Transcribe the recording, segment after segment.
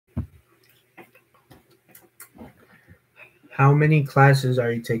How many classes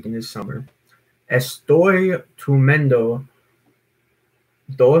are you taking this summer? Estoy tomando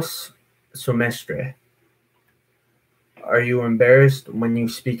dos semestres. Are you embarrassed when you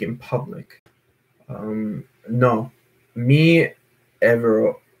speak in public? No. Mi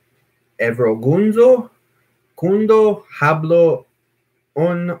evergunzo cuando hablo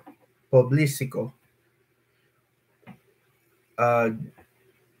un público.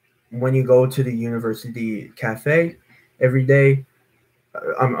 When you go to the university cafe every day.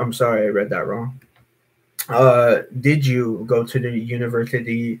 I'm sorry, I read that wrong. Did you go to the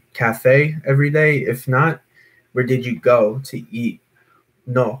university cafe every day? If not, where did you go to eat?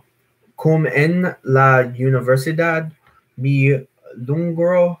 No. Como en la universidad, mi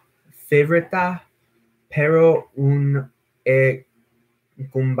lugar favorita, pero un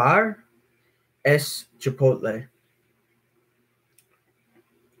gumbar es Chipotle.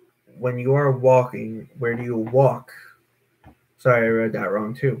 When you are walking, where do you walk? Sorry, I read that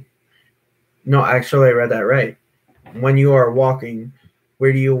wrong too. No, actually, I read that right. When you are walking,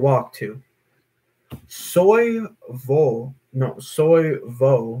 where do you walk to? Soy vo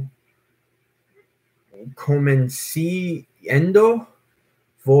comenciendo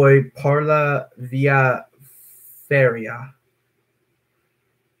voy por la via feria.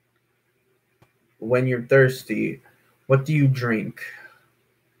 When you're thirsty, what do you drink?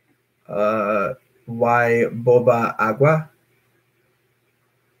 Why boba agua?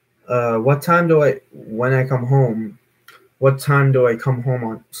 What time do I come home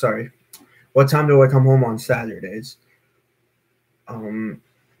on Saturdays?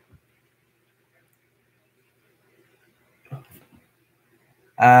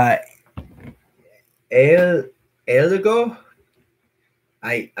 Elgo,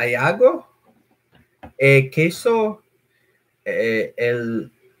 Ayago, queso, el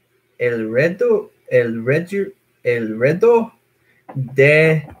redo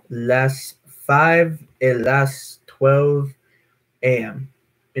de las 5 and las 12 a.m.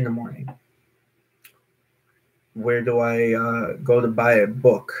 in the morning. Where do I go to buy a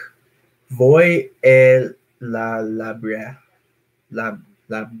book? Voy a la librera.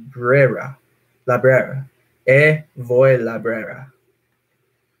 Voy librera.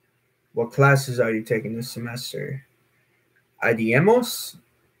 What classes are you taking this semester? Idiomos.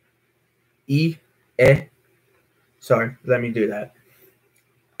 Sorry, let me do that.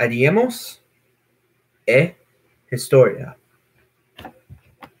 Idiomos. Historia.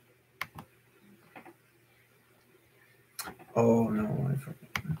 Oh no, I forgot.